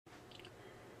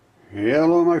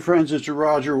Hello my friends, it's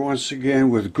Roger once again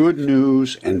with good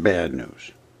news and bad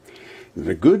news.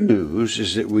 The good news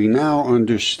is that we now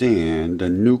understand the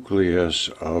nucleus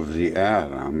of the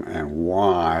atom and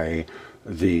why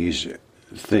these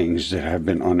things that have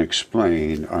been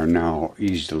unexplained are now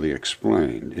easily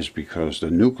explained, is because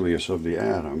the nucleus of the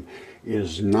atom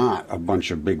is not a bunch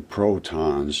of big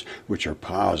protons which are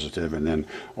positive and then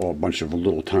a bunch of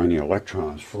little tiny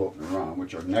electrons floating around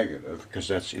which are negative, because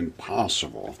that's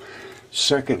impossible.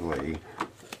 Secondly,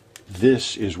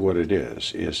 this is what it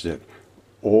is that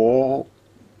all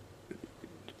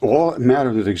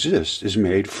matter that exists is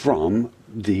made from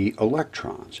the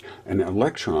electrons, and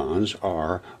electrons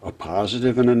are a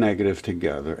positive and a negative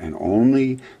together, and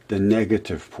only the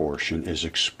negative portion is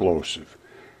explosive.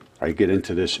 I get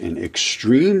into this in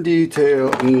extreme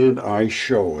detail and I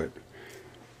show it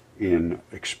in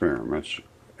experiments,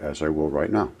 as I will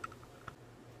right now.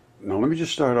 Now let me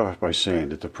just start off by saying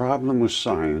that the problem with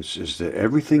science is that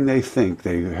everything they think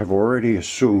they have already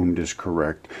assumed is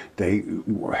correct, they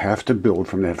have to build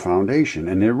from that foundation,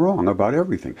 and they're wrong about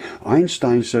everything.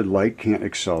 Einstein said light can't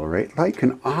accelerate. Light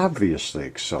can obviously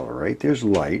accelerate. There's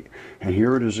light, and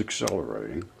here it is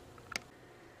accelerating.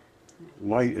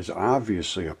 Light is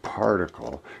obviously a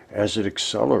particle. As it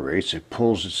accelerates, it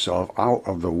pulls itself out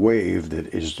of the wave that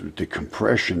is the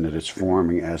compression that it's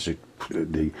forming as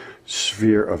the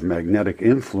sphere of magnetic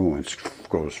influence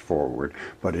goes forward.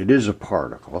 But it is a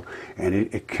particle, and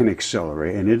it can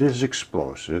accelerate, and it is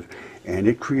explosive, and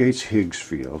it creates Higgs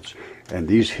fields. And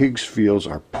these Higgs fields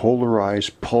are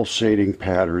polarized, pulsating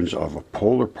patterns of a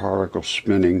polar particle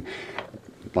spinning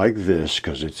like this,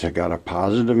 because it's got a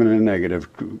positive and a negative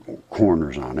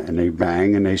corners on it, and they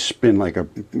bang and they spin like a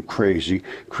crazy,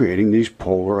 creating these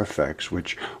polar effects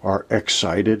which are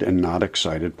excited and not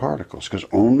excited particles, because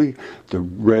only the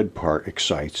red part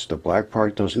excites, the black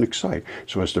part doesn't excite.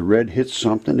 So as the red hits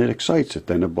something, it excites it,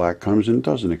 then the black comes and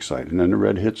doesn't excite, and then the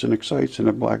red hits and excites, and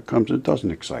the black comes and doesn't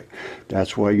excite.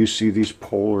 That's why you see these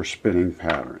polar spinning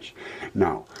patterns.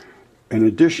 Now, in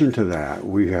addition to that,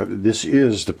 we have, this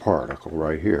is the particle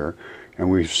right here, and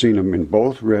we've seen them in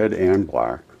both red and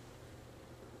black.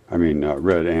 I mean,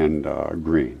 red and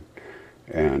green,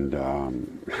 and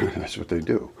that's what they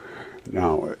do.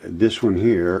 Now, this one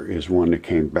here is one that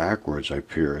came backwards, it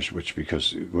appears, which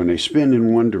because when they spin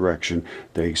in one direction,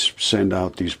 they send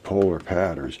out these polar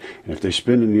patterns, and if they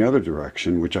spin in the other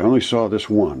direction, which I only saw this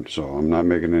one, so I'm not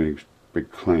making any big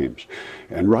claims.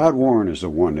 And Rod Warren is the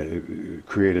one that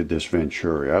created this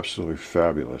Venturi. Absolutely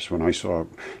fabulous. When I saw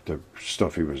the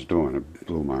stuff he was doing, it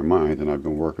blew my mind, and I've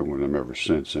been working with him ever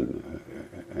since, and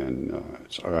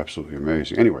it's absolutely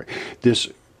amazing. Anyway, this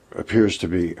appears to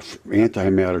be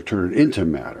antimatter turned into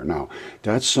matter. Now,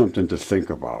 that's something to think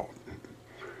about,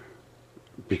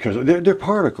 because they're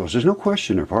particles. There's no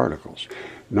question they're particles.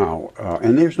 Now,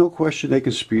 and there's no question they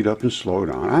can speed up and slow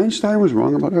down. Einstein was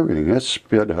wrong about everything. That's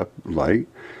sped up light,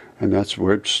 and that's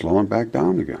where it's slowing back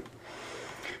down again.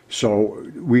 So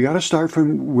we got to start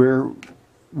from where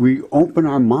we open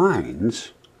our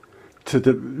minds to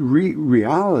the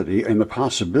reality and the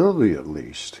possibility, at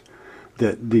least,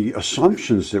 that the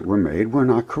assumptions that were made were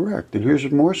not correct. And here's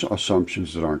more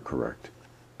assumptions that aren't correct.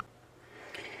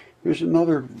 Here's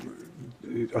another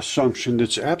assumption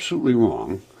that's absolutely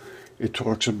wrong. It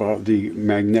talks about the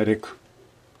magnetic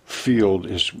field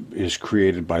is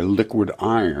created by liquid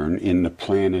iron in the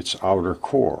planet's outer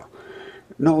core.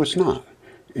 No, it's not.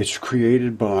 It's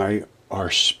created by our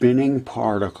spinning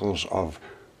particles of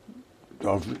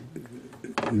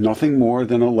nothing more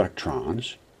than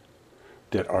electrons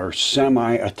that are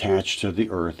semi-attached to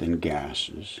the Earth in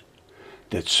gases,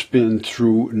 that spin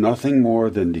through nothing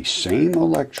more than the same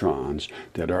electrons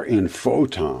that are in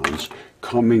photons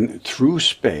coming through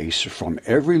space from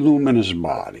every luminous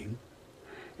body,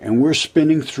 and we're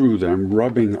spinning through them,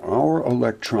 rubbing our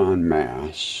electron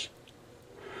mass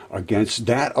against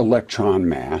that electron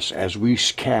mass as we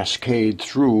cascade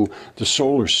through the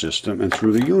solar system and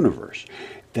through the universe.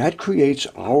 That creates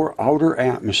our outer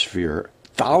atmosphere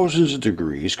thousands of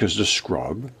degrees, because the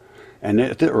scrub, and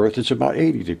at the Earth it's about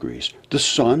 80 degrees. The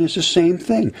sun is the same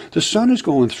thing. The sun is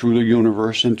going through the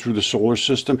universe and through the solar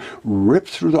system, ripped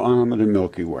through the arm of the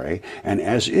Milky Way, and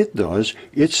as it does,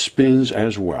 it spins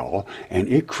as well, and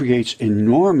it creates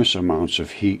enormous amounts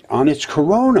of heat on its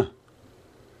corona.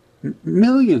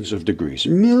 Millions of degrees,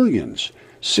 millions,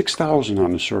 6,000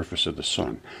 on the surface of the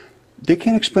sun. They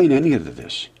can't explain any of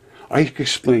this. I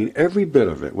explain every bit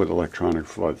of it with electronic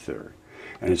flood theory.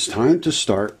 And it's time to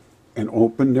start and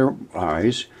open their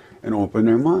eyes and open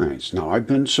their minds. Now, I've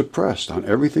been suppressed on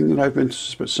everything that I've been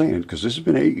saying, because this has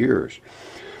been 8 years.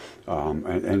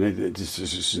 This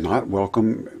is not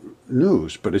welcome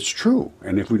news, but it's true.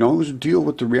 And if we don't deal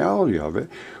with the reality of it,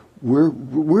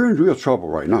 we're in real trouble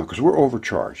right now because we're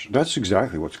overcharged. That's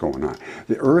exactly what's going on.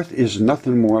 The Earth is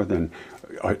nothing more than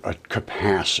a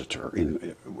capacitor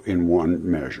in one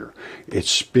measure. It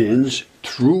spins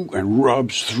through and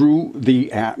rubs through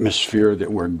the atmosphere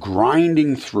that we're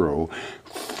grinding through,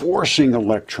 forcing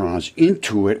electrons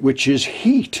into it, which is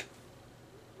heat.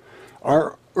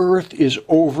 Our Earth is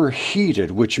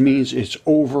overheated, which means it's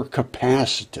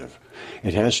overcapacitive.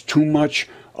 It has too much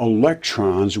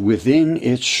electrons within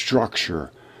its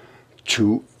structure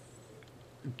to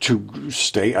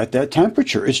stay at that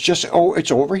temperature. It's just,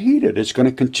 it's overheated. It's going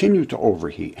to continue to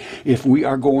overheat. If we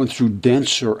are going through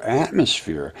denser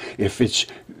atmosphere, if it's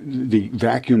the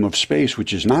vacuum of space,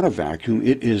 which is not a vacuum,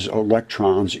 it is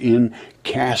electrons in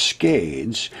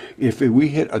cascades. If we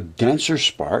hit a denser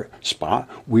spot,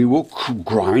 we will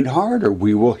grind harder.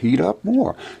 We will heat up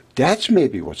more. That's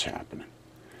maybe what's happening.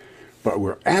 But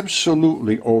we're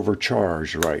absolutely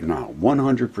overcharged right now,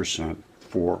 100%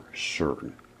 for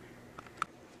certain.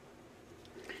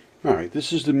 All right,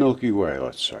 this is the Milky Way,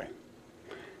 let's say.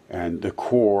 And the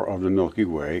core of the Milky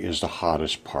Way is the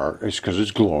hottest part. It's because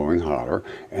it's glowing hotter,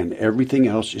 and everything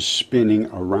else is spinning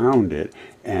around it,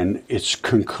 and it's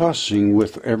concussing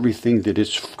with everything that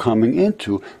it's coming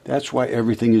into. That's why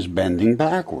everything is bending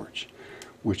backwards,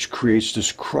 which creates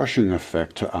this crushing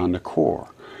effect on the core.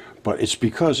 But it's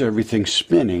because everything's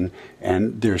spinning,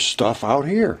 and there's stuff out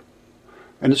here.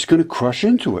 And it's going to crush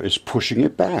into it. It's pushing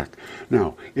it back.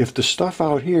 Now, if the stuff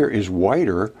out here is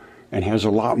whiter and has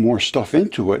a lot more stuff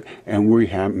into it, and we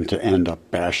happen to end up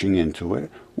bashing into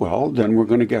it, well, then we're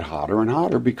going to get hotter and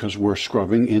hotter because we're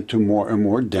scrubbing into more and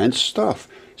more dense stuff.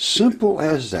 Simple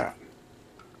as that.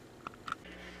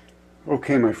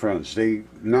 Okay, my friends, they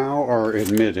now are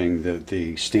admitting that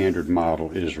the standard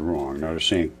model is wrong. Now they're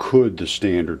saying, could the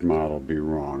standard model be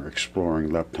wrong, exploring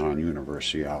lepton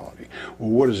universality?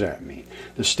 Well, what does that mean?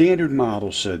 The standard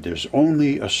model said there's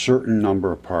only a certain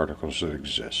number of particles that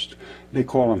exist. They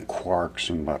call them quarks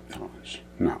and leptons.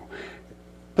 Now,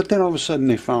 but then all of a sudden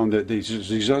they found that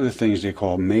these other things they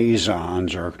call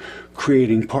mesons are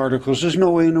creating particles. There's no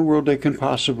way in the world they can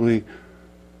possibly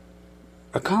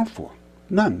account for.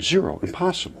 None, zero,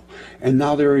 impossible. And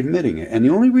now they're admitting it. And the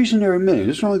only reason they're admitting it,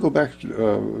 this will only go back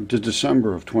to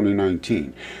December of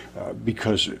 2019,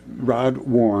 because Rod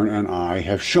Warren and I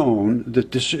have shown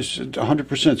that this is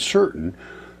 100% certain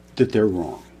that they're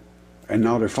wrong. And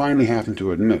now they're finally having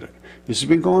to admit it. This has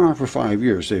been going on for 5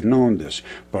 years. They've known this.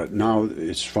 But now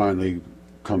it's finally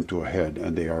come to a head,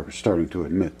 and they are starting to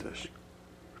admit this.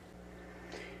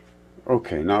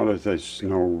 Okay, now that there's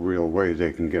no real way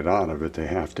they can get out of it, they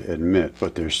have to admit,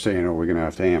 but they're saying, oh, we're going to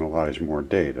have to analyze more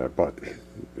data. But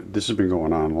this has been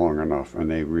going on long enough, and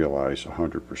they realize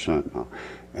 100% now,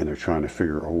 and they're trying to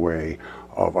figure a way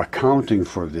of accounting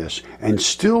for this and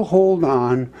still hold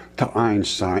on to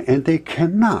Einstein, and they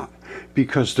cannot,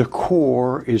 because the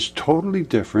core is totally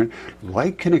different.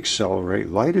 Light can accelerate,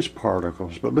 light is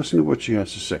particles, but listen to what she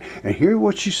has to say. And here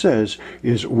what she says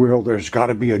is, well, there's got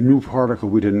to be a new particle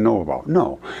we didn't know about.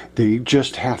 No, they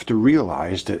just have to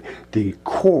realize that the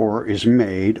core is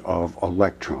made of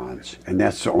electrons, and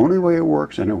that's the only way it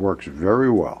works, and it works very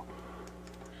well.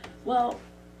 Well,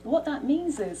 what that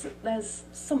means is that there's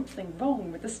something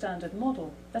wrong with the standard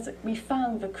model. We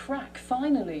found the crack,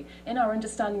 finally, in our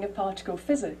understanding of particle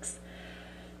physics.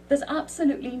 There's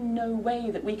absolutely no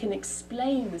way that we can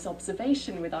explain this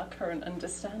observation with our current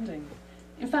understanding.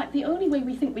 In fact, the only way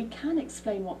we think we can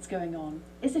explain what's going on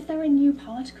is if there are new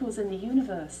particles in the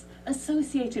universe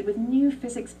associated with new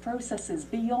physics processes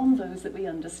beyond those that we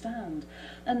understand,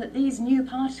 and that these new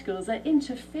particles are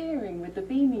interfering with the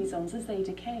B mesons as they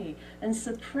decay and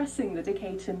suppressing the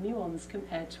decay to muons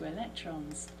compared to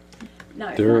electrons.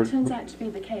 Now, if that turns out to be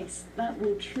the case, that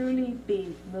will truly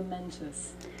be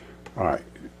momentous. All right.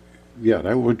 Yeah,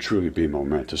 that would truly be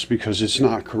momentous, because it's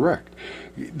not correct.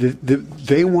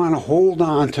 They want to hold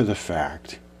on to the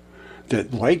fact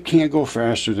that light can't go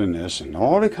faster than this, and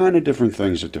all the kind of different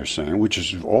things that they're saying, which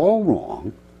is all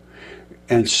wrong,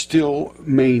 and still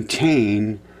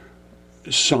maintain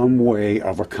some way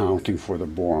of accounting for the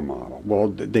Bohr model. Well,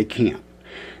 they can't.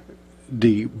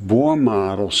 The Bohr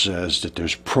model says that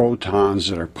there's protons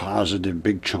that are positive,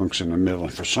 big chunks in the middle,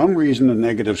 and for some reason the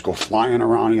negatives go flying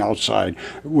around the outside,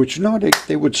 which no,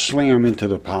 they would slam into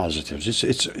the positives.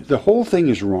 The whole thing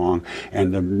is wrong,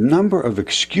 and the number of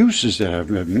excuses that have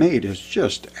been made is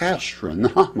just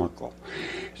astronomical.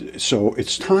 So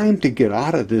it's time to get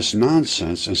out of this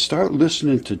nonsense and start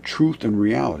listening to truth and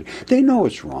reality. They know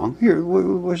it's wrong. Here,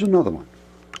 where's another one?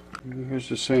 Here's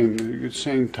the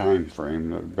same time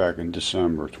frame back in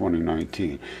December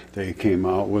 2019. They came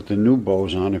out with the new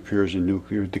boson appears in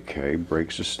nuclear decay,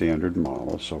 breaks the standard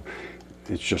model, so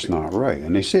it's just not right.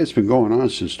 And they say it's been going on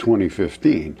since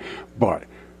 2015, but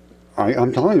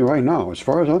I'm telling you right now, as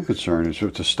far as I'm concerned, it's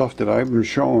with the stuff that I've been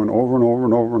showing over and over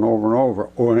and over and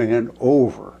over and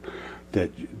over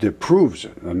that proves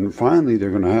it. And finally, they're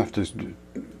going to have to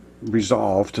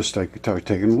resolve to start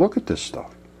taking a look at this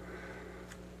stuff.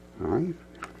 All right.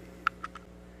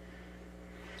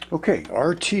 Okay,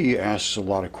 RT asks a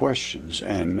lot of questions,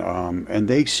 and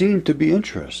they seem to be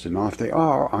interested. Now, if they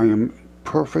are, I am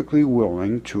perfectly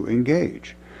willing to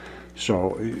engage.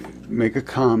 So make a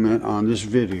comment on this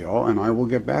video and I will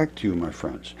get back to you, my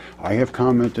friends. I have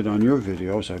commented on your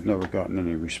videos. I've never gotten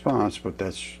any response, but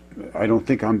I don't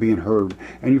think I'm being heard,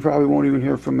 and you probably won't even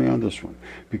hear from me on this one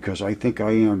because I think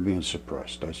I am being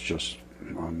suppressed. That's just,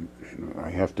 I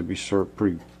have to be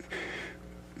pretty,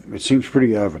 it seems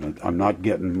pretty evident I'm not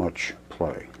getting much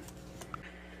play.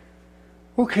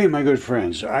 Okay, my good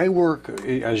friends, I work,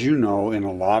 as you know, in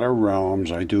a lot of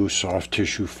realms. I do soft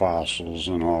tissue fossils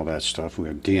and all that stuff. We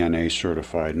have DNA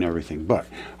certified and everything. But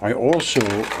I also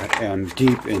am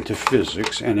deep into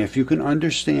physics, and if you can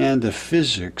understand the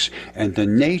physics and the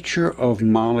nature of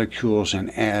molecules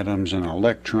and atoms and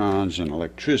electrons and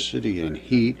electricity and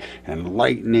heat and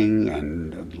lightning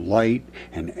and light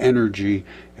and energy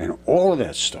and all of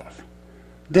that stuff,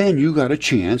 then you got a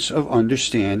chance of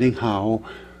understanding how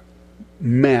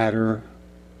matter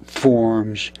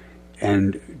forms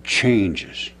and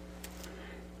changes.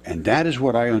 And that is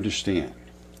what I understand.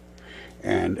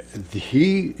 And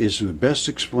he is the best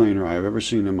explainer I've ever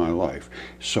seen in my life.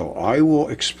 So I will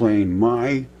explain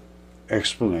my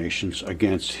explanations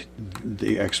against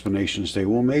the explanations they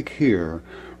will make here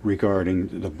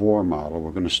regarding the Bohr model.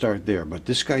 We're going to start there. But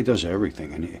this guy does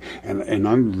everything. And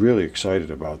I'm really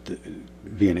excited about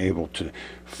being able to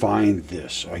find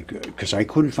this, because I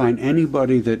couldn't find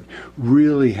anybody that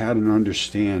really had an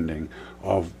understanding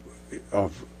of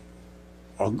a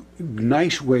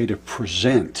nice way to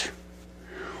present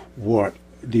what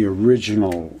the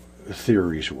original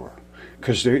theories were,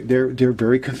 because they're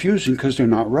very confusing because they're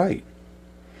not right.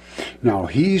 Now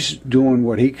he's doing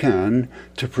what he can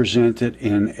to present it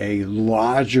in a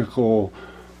logical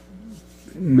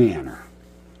manner.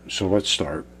 So let's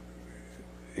start.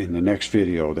 In the next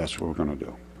video, that's what we're going to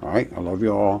do. All right? I love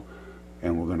you all,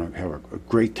 and we're going to have a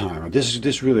great time.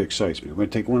 This really excites me. We're going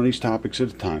to take one of these topics at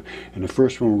a time, and the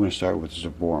first one we're going to start with is the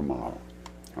Bohr model.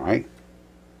 All right?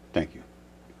 Thank you.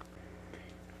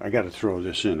 I got to throw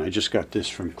this in. I just got this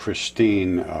from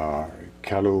Christine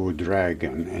Kalu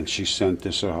Dragon, and she sent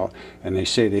this out, and they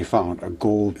say they found a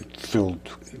gold-filled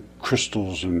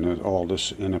crystals and all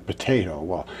this in a potato.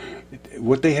 Well,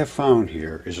 what they have found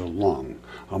here is a lung.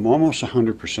 I'm almost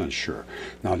 100% sure.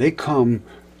 Now they come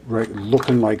right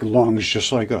looking like lungs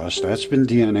just like us. That's been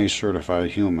DNA certified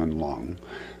human lung.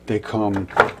 They come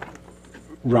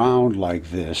round like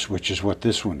this, which is what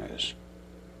this one is.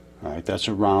 All right, that's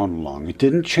a round lung. It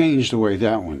didn't change the way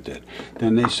that one did.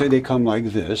 Then they say they come like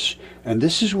this, and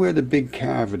this is where the big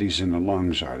cavities in the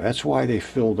lungs are. That's why they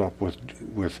filled up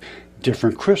with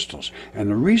different crystals.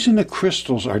 And the reason the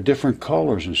crystals are different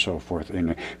colors and so forth,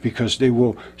 because they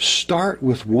will start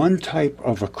with one type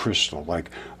of a crystal, like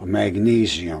a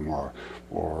magnesium or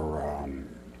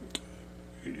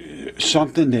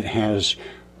something that has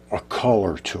a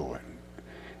color to it.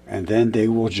 And then they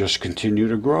will just continue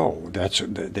to grow.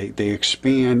 They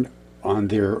expand on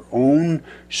their own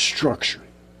structure,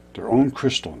 their own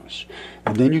crystalness.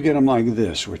 And then you get them like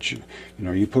this, which,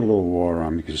 you put a little water on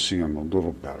them, you can see them a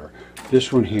little better.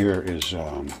 This one here is,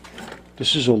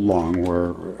 this is a lung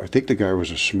where I think the guy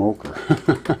was a smoker.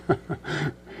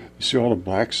 You see all the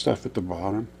black stuff at the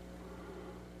bottom?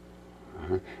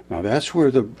 Now that's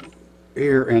where the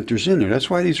air enters in there. That's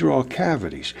why these are all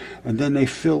cavities. And then they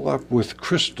fill up with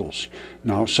crystals.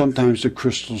 Now sometimes the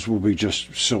crystals will be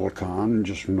just silicon and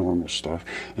just normal stuff,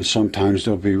 and sometimes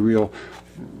they'll be real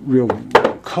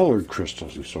colored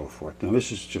crystals and so forth. Now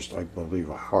this is just, I believe,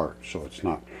 a heart, so it's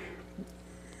not.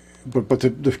 But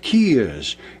the key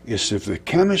is if the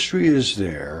chemistry is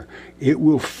there, it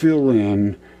will fill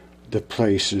in the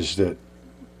places that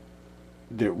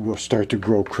will start to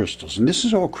grow crystals. And this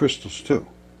is all crystals too.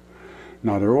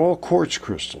 Now they're all quartz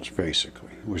crystals basically,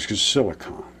 which is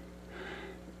silicon.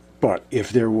 But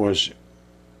if there was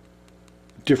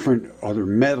different other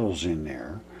metals in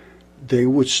there, they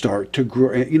would start to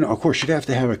grow. Of course, you'd have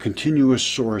to have a continuous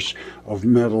source of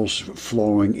metals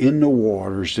flowing in the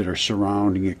waters that are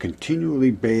surrounding it,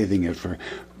 continually bathing it for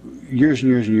years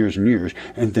and years and years and years,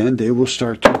 and then they will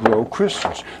start to grow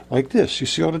crystals like this. You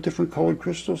see all the different colored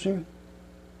crystals here?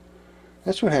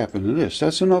 That's what happened to this.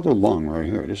 That's another lung right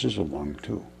here. This is a lung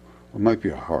too. It might be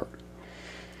a heart.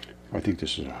 I think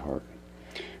this is a heart.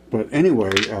 But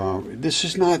anyway, this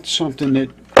is not something that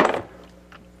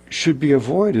should be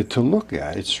avoided to look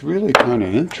at. It's really kind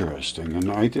of interesting. And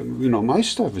my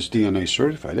stuff is DNA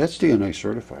certified. That's DNA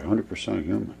certified, 100%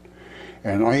 human.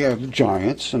 And I have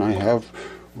giants, and I have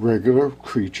regular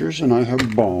creatures, and I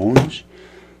have bones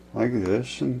like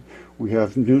this, and we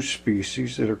have new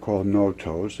species that are called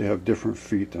no-toes. They have different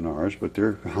feet than ours, but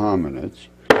they're hominids.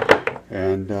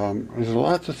 And there's a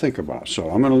lot to think about, so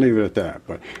I'm going to leave it at that.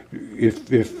 But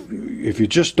if you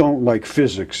just don't like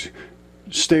physics,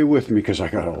 stay with me because I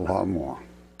got a lot more.